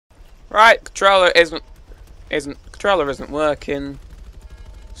Right, controller isn't working.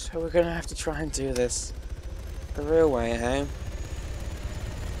 So we're gonna have to try and do this the real way, eh?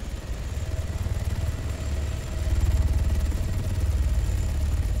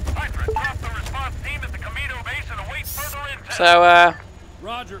 So,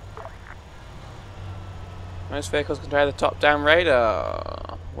 Roger. most vehicles can carry the top-down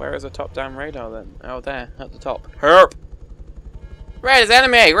radar. Where is the top-down radar then? Oh, there, at the top. Herp! Red is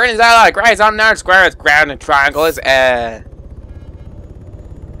enemy! Green is ally! Grey is unknown! Square is ground and triangle is air.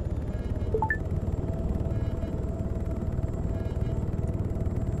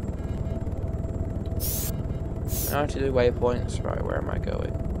 Now to do waypoints. Right, where am I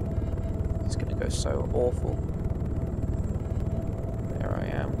going? It's gonna go so awful. There I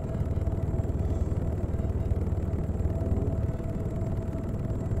am.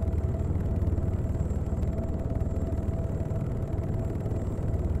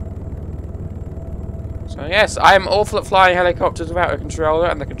 So yes, I am awful at flying helicopters without a controller,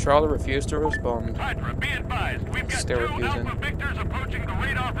 and the controller refused to respond. Hydra, be advised, we've got Still two refusing. Alpha Victors approaching the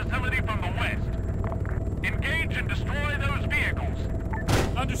radar facility from the west. Engage and destroy those vehicles.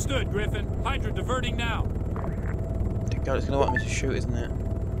 Understood, Griffin. Hydra diverting now. God, it's gonna want me to shoot, isn't it?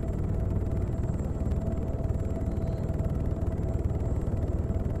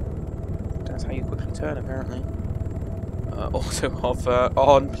 That's how you quickly turn, apparently. Auto hover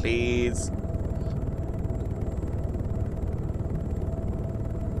on, please.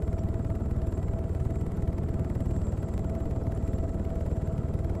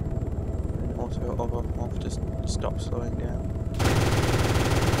 Auto hover off, just stop slowing down.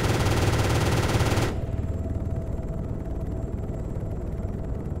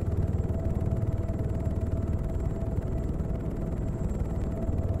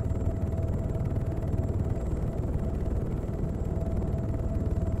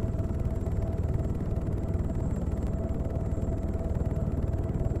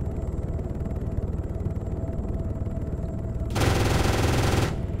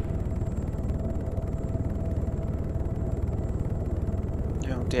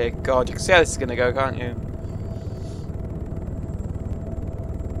 Oh dear God, you can see how this is gonna go, can't you?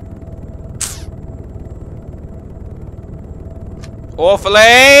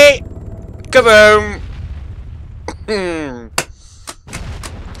 Awfully! Kaboom!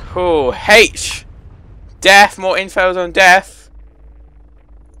 Oh, H! Death, more infos on death.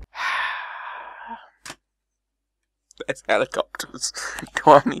 There's helicopters.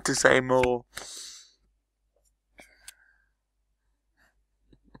 Do I need to say more?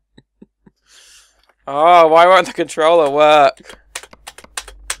 Oh, why won't the controller work?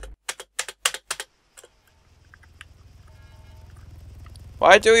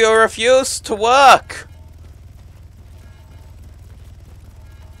 Why do you refuse to work?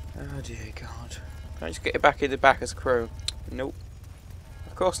 Oh dear God. Can I just get it back in the back as crew? Nope.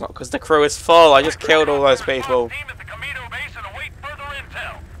 Of course not, because the crew is full. I just killed all those people.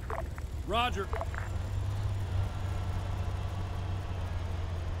 Roger.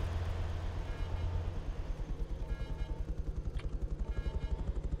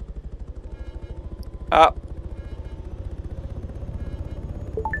 Up.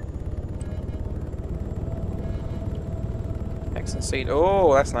 X and C.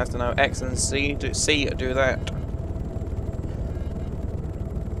 Oh, that's nice to know. X and C do that.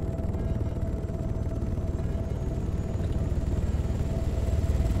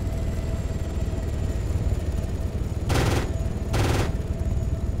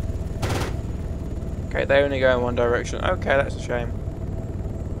 Okay, they only go in one direction. Okay, that's a shame.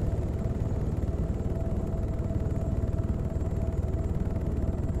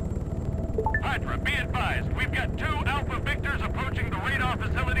 Hydra, be advised, we've got two Alpha Victors approaching the radar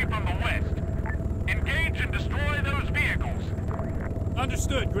facility from the west. Engage and destroy those vehicles.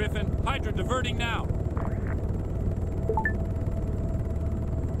 Understood, Griffin. Hydra diverting now.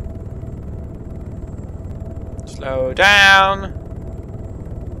 Slow down.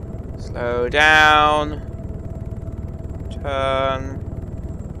 Slow down. Turn.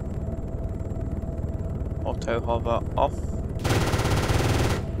 Auto hover off.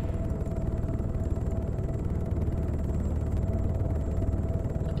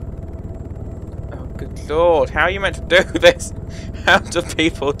 Oh, good lord. How are you meant to do this? How do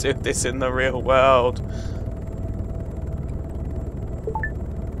people do this in the real world?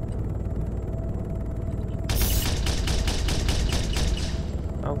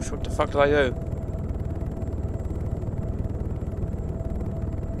 Oh, what the fuck did I do?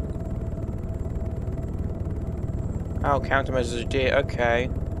 Oh, countermeasures, dear. Okay.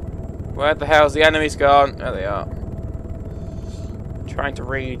 Where the hell's the enemies gone? There they are. Trying to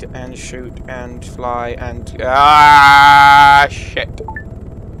read and shoot and fly and shit.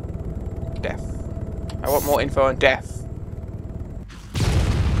 Death. I want more info on death.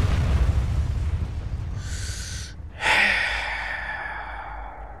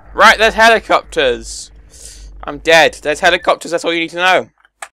 Right, there's helicopters. I'm dead. There's helicopters, that's all you need to know.